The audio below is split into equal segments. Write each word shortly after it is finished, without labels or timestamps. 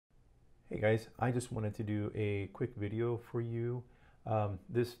Hey guys, I just wanted to do a quick video for you.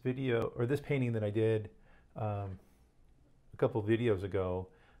 This video, or this painting that I did a couple videos ago,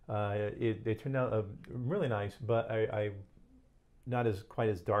 it turned out really nice, but I not as quite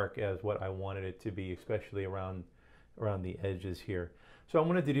as dark as what I wanted it to be, especially around the edges here. So I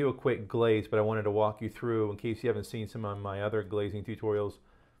wanted to do a quick glaze, but I wanted to walk you through, in case you haven't seen some of my other glazing tutorials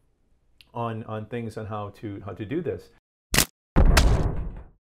on things on how to do this.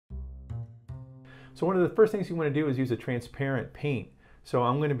 So one of the first things you want to do is use a transparent paint. So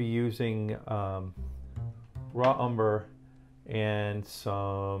I'm going to be using raw umber and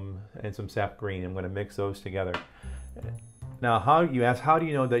some sap green. I'm going to mix those together. Now, how do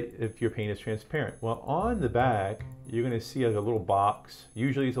you know that if your paint is transparent? Well, on the back, you're going to see a little box.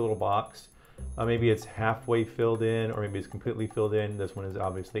 Usually it's a little box. Maybe it's halfway filled in, or maybe it's completely filled in. This one is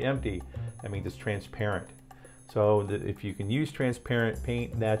obviously empty. That means it's transparent. So if you can use transparent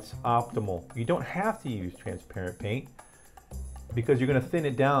paint, that's optimal. You don't have to use transparent paint because you're going to thin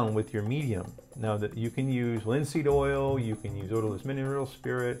it down with your medium. Now that you can use linseed oil, you can use odorless mineral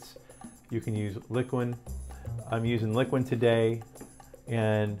spirits, you can use Liquin. I'm using Liquin today,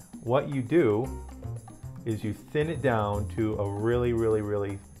 and what you do is you thin it down to a really, really,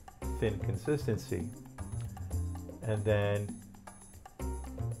 really thin consistency, and then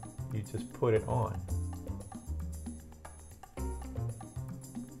you just put it on.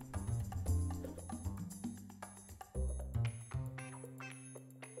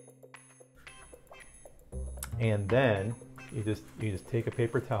 And then you just take a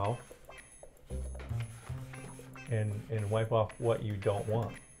paper towel and wipe off what you don't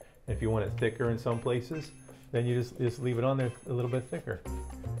want. If you want it thicker in some places, then you just leave it on there a little bit thicker.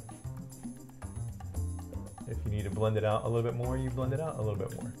 If you need to blend it out a little bit more, you blend it out a little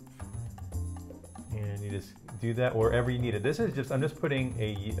bit more. And you just do that wherever you need it. This is just, I'm just putting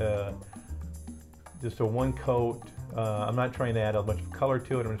just a one coat. I'm not trying to add a bunch of color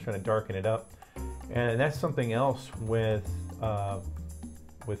to it. I'm just trying to darken it up. And that's something else with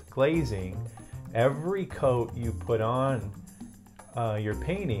glazing. Every coat you put on your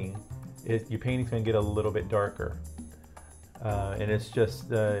painting, your painting's going to get a little bit darker. And it's just,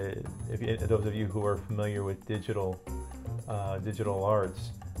 those of you who are familiar with digital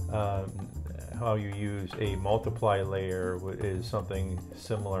arts, how you use a multiply layer is something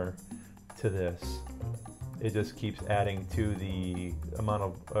similar to this. It just keeps adding to the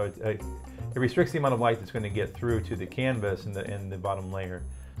amount of, it restricts the amount of light that's going to get through to the canvas and the bottom layer.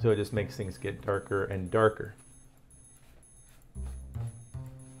 So it just makes things get darker and darker.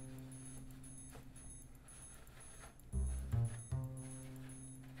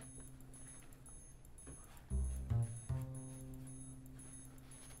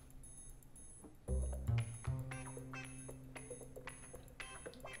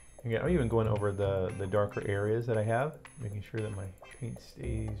 Again, I'm even going over the darker areas that I have, making sure that my paint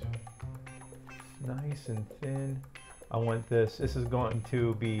stays nice and thin. I want this is going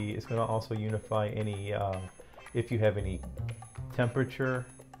to be, it's going to also unify any, if you have any temperature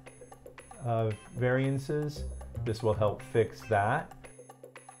variances, this will help fix that.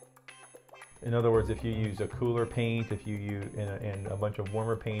 In other words, if you use a cooler paint, if you use and a bunch of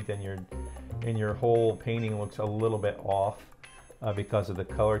warmer paint, and your whole painting looks a little bit off because of the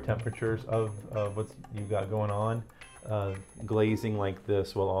color temperatures of what you got going on, glazing like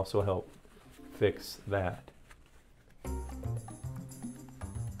this will also help fix that.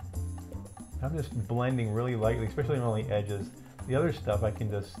 I'm just blending really lightly, especially around the edges. The other stuff I can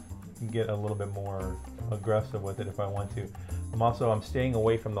just get a little bit more aggressive with it if I want to. I'm staying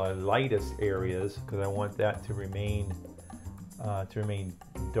away from the lightest areas because I want that to remain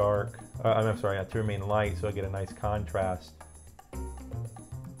dark. I'm sorry, to remain light, so I get a nice contrast.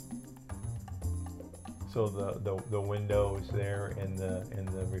 So the windows there and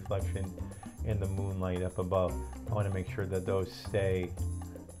the reflection and the moonlight up above, I want to make sure that those stay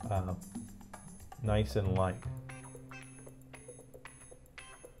nice and light.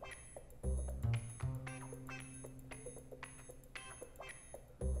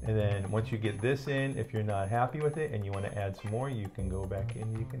 And then once you get this in, if you're not happy with it and you want to add some more, you can go back in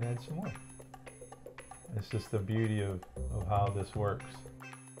and you can add some more. It's just the beauty of how this works.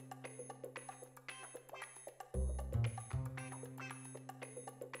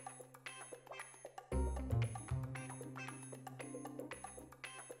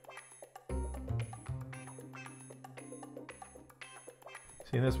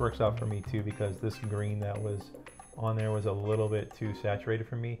 See, this works out for me too, because this green that was on there was a little bit too saturated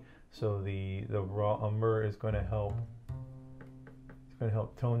for me. So the raw umber is going to help. It's going to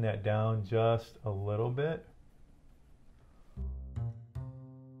help tone that down just a little bit.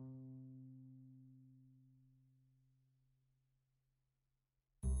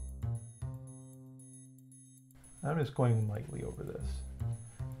 I'm just going lightly over this.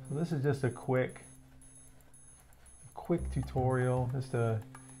 So this is just a quick tutorial, just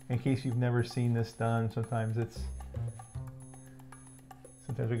in case you've never seen this done. Sometimes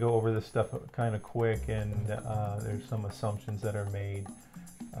we go over this stuff kind of quick, and there's some assumptions that are made.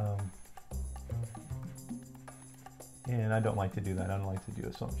 And I don't like to do that. I don't like to do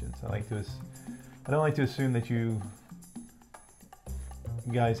assumptions. I don't like to assume that you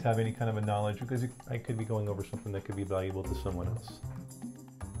guys have any kind of a knowledge, because I could be going over something that could be valuable to someone else.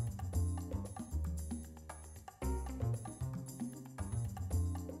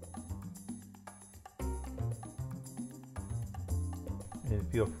 And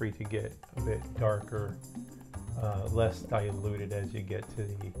feel free to get a bit darker, less diluted as you get to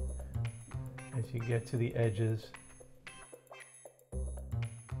the edges.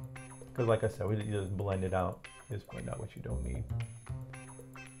 Because like I said, we just blend it out. Just blend out what you don't need.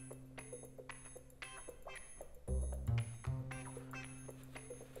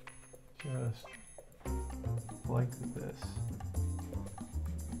 Just like this.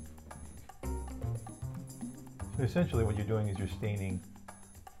 So essentially what you're doing is you're staining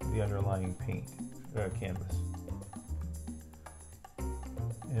the underlying paint canvas.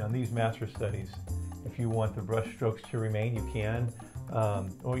 And on these master studies, if you want the brush strokes to remain, you can.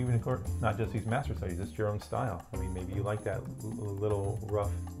 Or even, of course, not just these master studies, it's your own style. I mean, maybe you like that little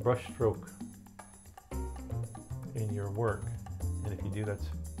rough brush stroke in your work. And if you do, that's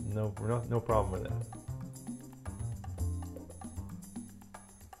no problem with that.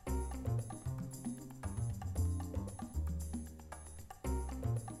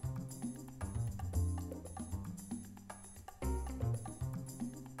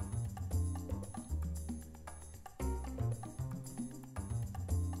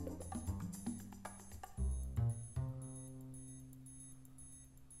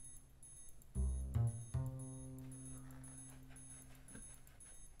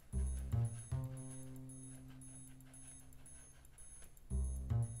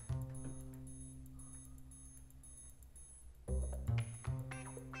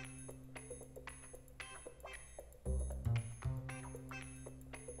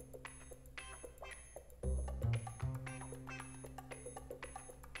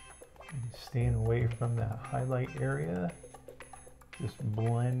 Staying away from that highlight area, just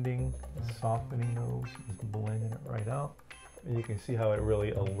blending, softening those, just blending it right out. And you can see how it really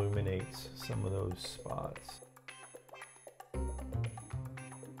illuminates some of those spots.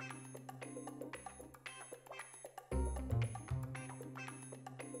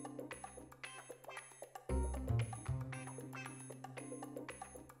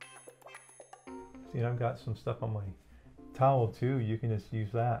 See, I've got some stuff on my towel too. You can just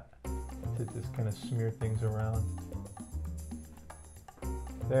use that to just kind of smear things around.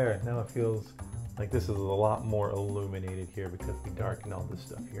 There, now it feels like this is a lot more illuminated here because we darken all this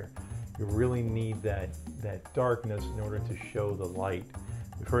stuff here. You really need that darkness in order to show the light.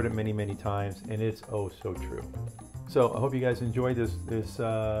 We've heard it many, many times, and it's oh so true. So I hope you guys enjoyed this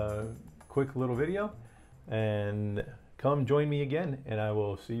quick little video, and come join me again, and I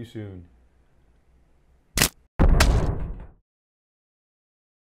will see you soon.